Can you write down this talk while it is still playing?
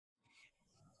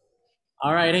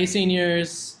All right, hey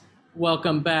seniors,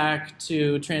 welcome back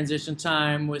to Transition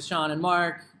Time with Sean and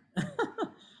Mark.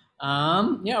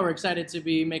 Yeah, we're excited to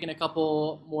be making a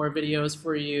couple more videos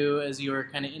for you as you are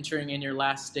kind of entering in your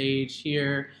last stage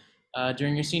here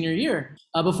during your senior year.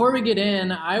 Before we get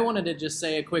in, I wanted to just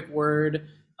say a quick word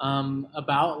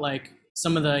about like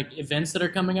some of the events that are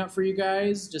coming up for you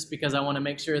guys, just because I want to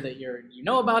make sure that you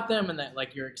know about them and that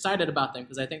like you're excited about them,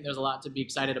 because I think there's a lot to be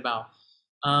excited about.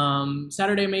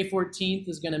 Saturday, May 14th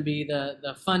is going to be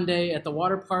the fun day at the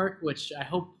water park, which I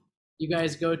hope you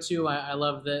guys go to. I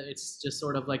love that it's just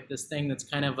sort of like this thing that's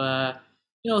kind of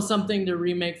something to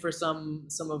remake for some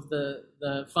of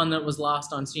the fun that was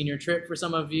lost on senior trip for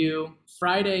some of you.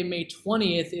 Friday, May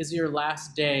 20th is your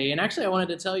last day. And actually I wanted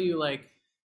to tell you, like,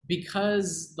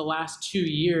 because the last 2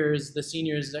 years the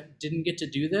seniors didn't get to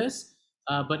do this,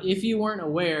 but if you weren't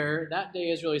aware, that day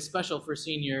is really special for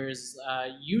seniors.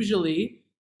 Usually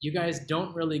you guys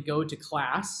don't really go to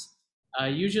class.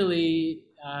 Usually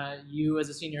you as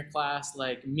a senior class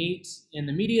like meet in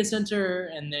the media center,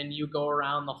 and then you go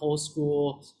around the whole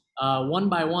school one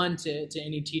by one to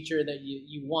any teacher that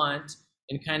you want,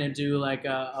 and kind of do like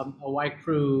a white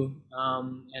crew,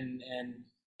 and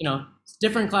you know,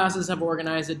 different classes have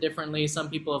organized it differently.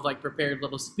 Some people have like prepared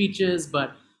little speeches,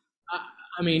 but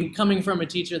I mean, coming from a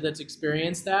teacher that's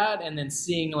experienced that and then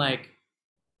seeing like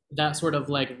that sort of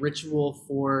like ritual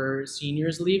for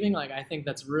seniors leaving, like I think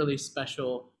that's really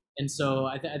special. And so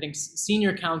I think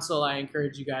senior council, I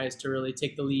encourage you guys to really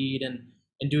take the lead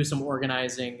and do some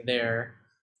organizing there.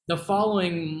 The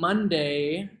following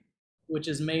Monday, which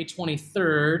is May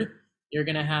 23rd, you're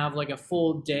gonna have like a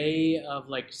full day of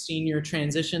like senior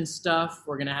transition stuff.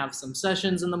 We're gonna have some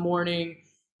sessions in the morning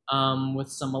with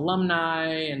some alumni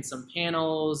and some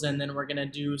panels, and then we're gonna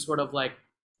do sort of like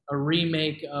a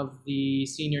remake of the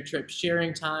senior trip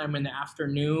sharing time in the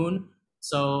afternoon.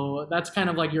 So that's kind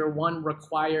of like your one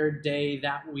required day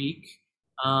that week,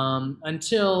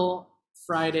 until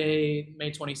Friday,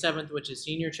 May 27th, which is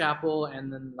senior chapel,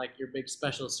 and then like your big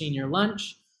special senior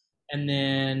lunch, and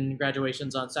then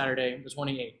graduation's on Saturday, the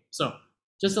 28th. So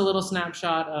just a little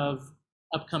snapshot of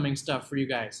upcoming stuff for you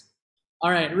guys. All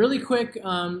right, really quick,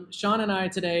 Sean and I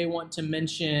today want to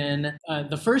mention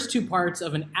the first two parts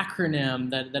of an acronym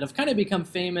that have kind of become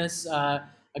famous. A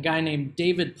guy named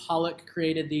David Pollock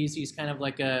created these. He's kind of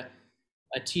like a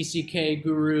TCK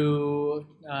guru,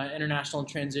 international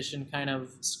transition kind of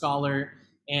scholar,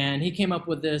 and he came up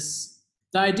with this.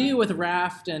 The idea with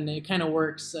RAFT, and it kind of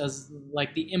works as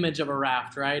like the image of a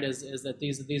raft, right? Is that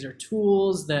these are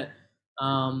tools that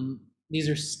these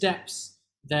are steps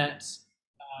that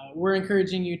we're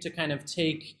encouraging you to kind of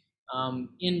take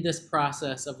in this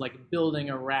process of like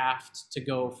building a raft to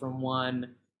go from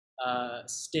one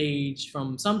stage,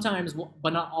 from sometimes,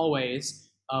 but not always,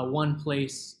 one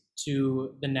place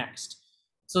to the next.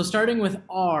 So starting with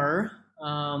R,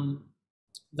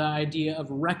 the idea of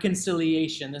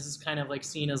reconciliation. This is kind of like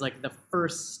seen as like the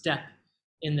first step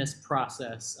in this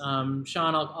process.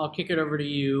 Sean, I'll kick it over to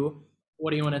you. What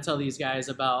do you want to tell these guys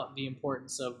about the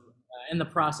importance of in the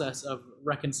process of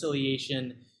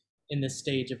reconciliation in this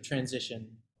stage of transition?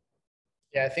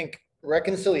 Yeah, I think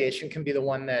reconciliation can be the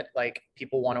one that like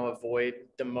people want to avoid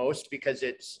the most, because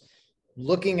it's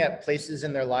looking at places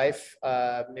in their life,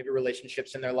 maybe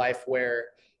relationships in their life where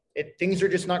things are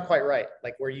just not quite right,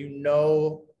 like where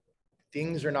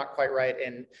things are not quite right.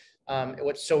 And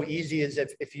what's so easy is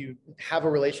if you have a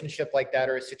relationship like that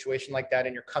or a situation like that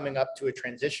and you're coming up to a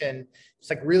transition, it's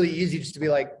like really easy just to be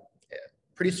like,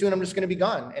 pretty soon I'm just going to be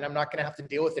gone and I'm not going to have to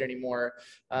deal with it anymore.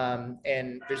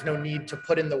 And there's no need to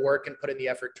put in the work and put in the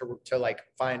effort to like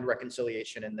find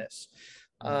reconciliation in this.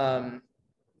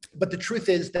 But the truth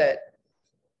is that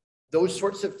those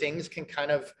sorts of things can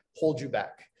kind of hold you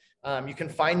back. You can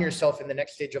find yourself in the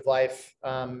next stage of life.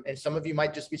 And some of you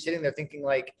might just be sitting there thinking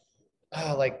like,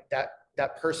 oh, like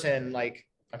that person, like,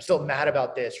 I'm still mad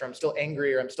about this, or I'm still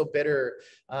angry, or I'm still bitter.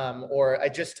 Or I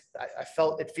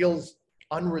felt it feels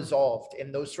unresolved,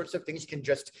 and those sorts of things can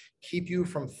just keep you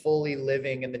from fully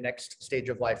living in the next stage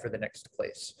of life or the next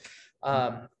place.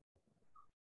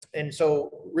 And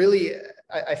so really,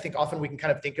 I think often we can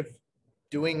kind of think of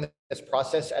doing this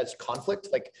process as conflict,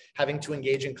 like having to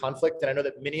engage in conflict. And I know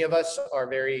that many of us are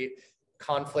very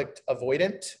conflict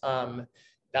avoidant.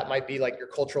 That might be like your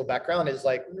cultural background is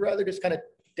like, we'd rather just kind of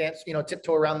dance,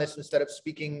 tiptoe around this instead of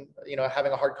speaking,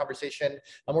 having a hard conversation.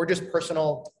 Or just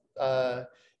personal,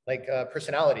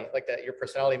 personality, like that your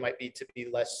personality might be to be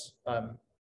less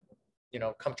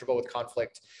comfortable with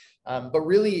conflict. But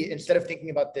really, instead of thinking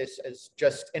about this as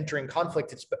just entering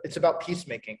conflict, it's about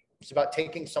peacemaking. It's about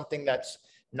taking something that's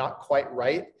not quite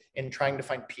right and trying to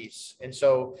find peace. And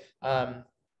so I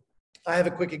have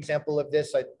a quick example of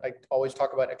this. I always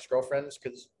talk about ex-girlfriends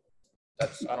because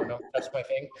that's, I don't know, that's my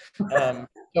thing.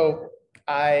 So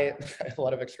I a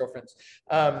lot of ex-girlfriends.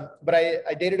 But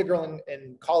I dated a girl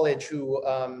in college who,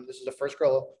 this is the first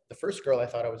girl I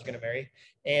thought I was going to marry.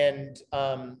 And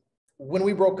when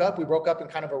we broke up in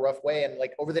kind of a rough way. And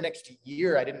like over the next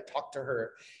year, I didn't talk to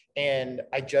her. And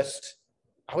I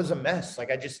was a mess.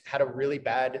 Like I just had a really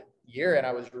bad year and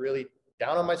I was really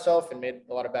down on myself and made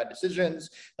a lot of bad decisions.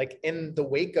 Like in the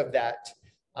wake of that,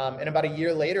 and about a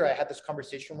year later, I had this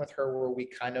conversation with her where we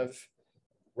kind of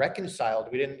reconciled.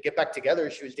 We didn't get back together.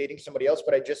 She was dating somebody else,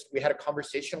 but we had a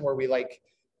conversation where we like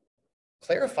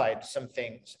clarified some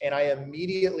things. And I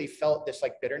immediately felt this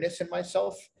like bitterness in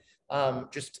myself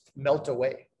just melt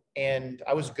away. And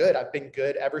I was good. I've been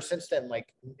good ever since then.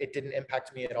 Like it didn't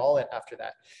impact me at all after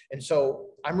that. And so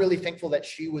I'm really thankful that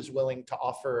she was willing to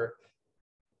offer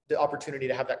the opportunity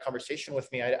to have that conversation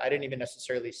with me. I didn't even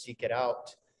necessarily seek it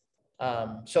out.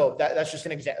 So that's just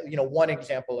an example, one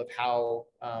example of how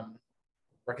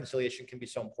reconciliation can be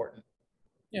so important.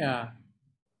 Yeah.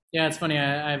 Yeah, it's funny.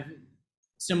 I've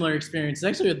similar experiences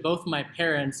actually with both my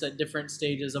parents at different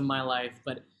stages of my life,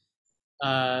 but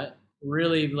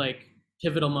really like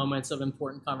pivotal moments of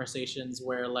important conversations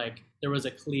where like there was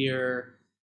a clear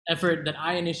effort that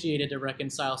I initiated to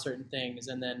reconcile certain things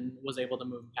and then was able to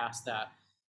move past that.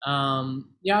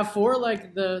 Yeah, for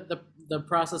like the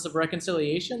process of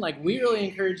reconciliation, like we really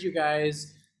encourage you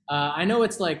guys. I know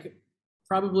it's like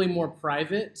probably more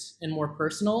private and more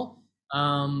personal.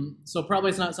 So probably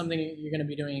it's not something you're going to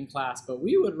be doing in class, but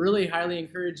we would really highly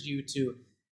encourage you to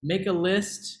make a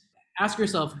list. Ask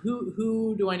yourself,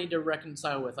 who do I need to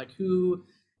reconcile with? Like, who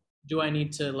do I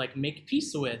need to like make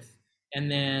peace with?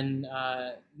 And then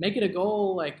make it a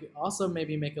goal. Like, also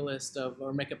maybe make a list of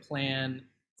or make a plan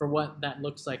for what that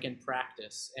looks like in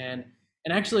practice. And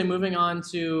actually moving on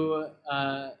to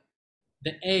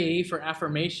the A for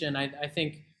affirmation, I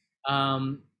think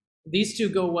these two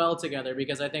go well together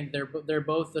because I think they're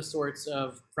both the sorts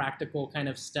of practical kind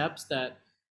of steps that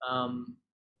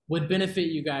would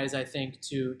benefit you guys, I think,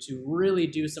 to really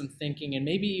do some thinking and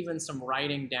maybe even some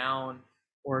writing down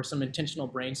or some intentional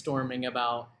brainstorming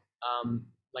about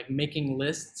like making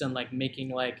lists and like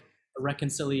making like a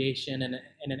reconciliation and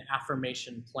an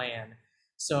affirmation plan.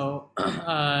 So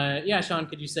yeah, Sean,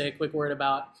 could you say a quick word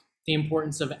about the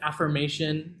importance of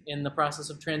affirmation in the process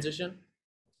of transition?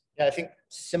 Yeah, I think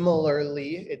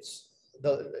similarly, it's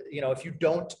if you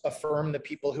don't affirm the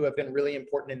people who have been really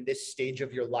important in this stage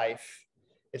of your life,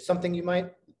 it's something you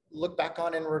might look back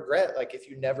on and regret. Like if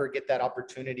you never get that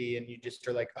opportunity and you just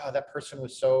are like, oh, that person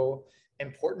was so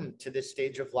important to this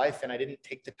stage of life and I didn't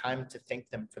take the time to thank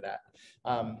them for that.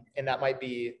 And that might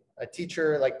be a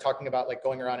teacher, like talking about like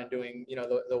going around and doing,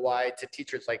 the why to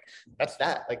teachers, like that's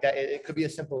that, like that. It could be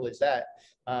as simple as that.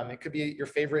 It could be your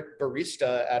favorite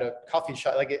barista at a coffee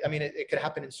shop. Like, it could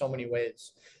happen in so many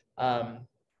ways.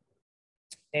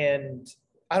 And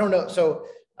I don't know. So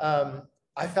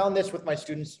I found this with my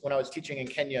students when I was teaching in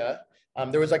Kenya.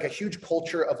 There was like a huge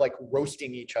culture of like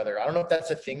roasting each other. I don't know if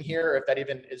that's a thing here or if that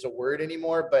even is a word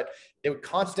anymore, but they would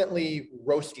constantly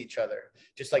roast each other,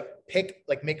 just like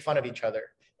make fun of each other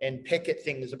and pick at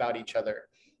things about each other.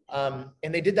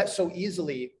 And they did that so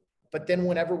easily. But then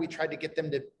whenever we tried to get them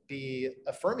to be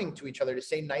affirming to each other, to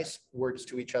say nice words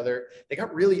to each other, they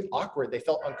got really awkward. They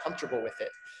felt uncomfortable with it.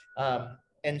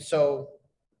 And so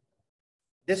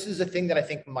this is a thing that I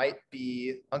think might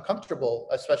be uncomfortable,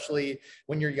 especially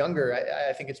when you're younger.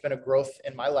 I think it's been a growth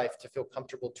in my life to feel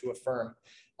comfortable to affirm.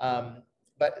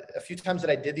 But a few times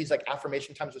that I did these like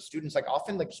affirmation times with students, like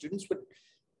often like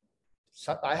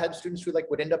I had students who like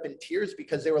would end up in tears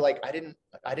because they were like, I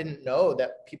didn't know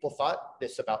that people thought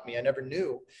this about me. I never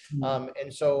knew.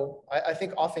 And so I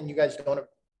think often you guys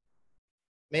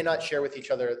may not share with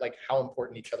each other like how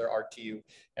important each other are to you.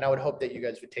 And I would hope that you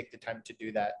guys would take the time to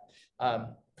do that.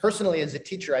 Personally, as a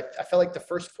teacher, I felt like the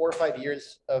first 4 or 5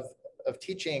 years of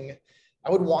teaching,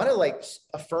 I would want to like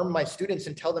affirm my students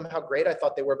and tell them how great I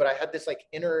thought they were. But I had this like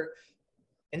inner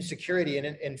insecurity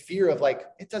and fear of like,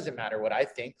 it doesn't matter what I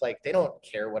think, like they don't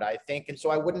care what I think. And so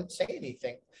I wouldn't say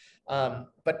anything.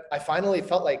 But I finally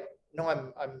felt like,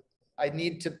 no, I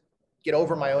need to get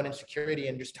over my own insecurity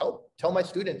and just tell my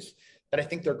students that I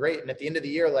think they're great. And at the end of the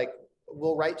year, like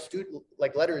we'll write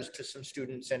letters to some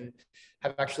students, and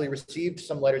have actually received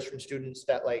some letters from students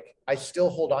that like I still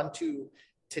hold on to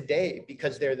today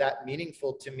because they're that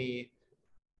meaningful to me,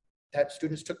 that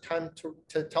students took time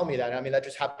to tell me that. I mean, that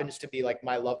just happens to be like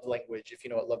my love language. If you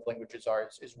know what love languages are,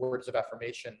 is words of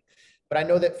affirmation. But I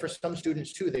know that for some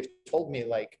students too, they've told me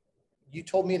like, you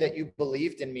told me that you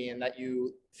believed in me and that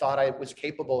you thought I was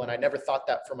capable, and I never thought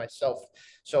that for myself.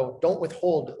 So don't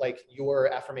withhold like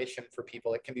your affirmation for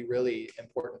people. It can be really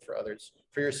important for others,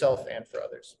 for yourself and for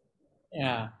others.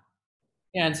 Yeah.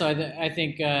 Yeah, and so I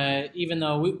think even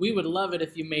though we would love it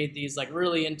if you made these like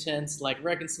really intense like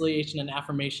reconciliation and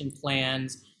affirmation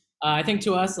plans, I think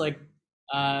to us like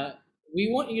uh,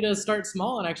 we want you to start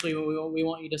small, and actually we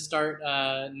want you to start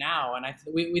now. And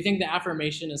we think the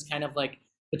affirmation is kind of like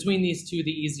between these two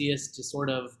the easiest to sort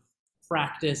of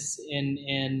practice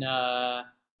in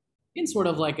sort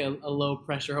of like a low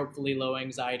pressure, hopefully low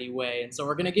anxiety way. And so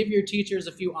we're going to give your teachers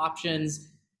a few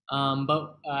options,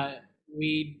 but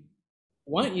we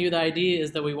want you, the idea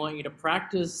is that we want you to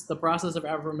practice the process of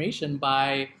affirmation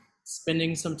by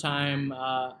spending some time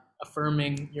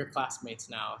affirming your classmates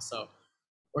now. So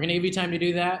we're going to give you time to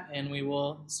do that, and we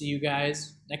will see you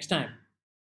guys next time.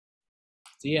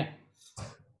 See ya.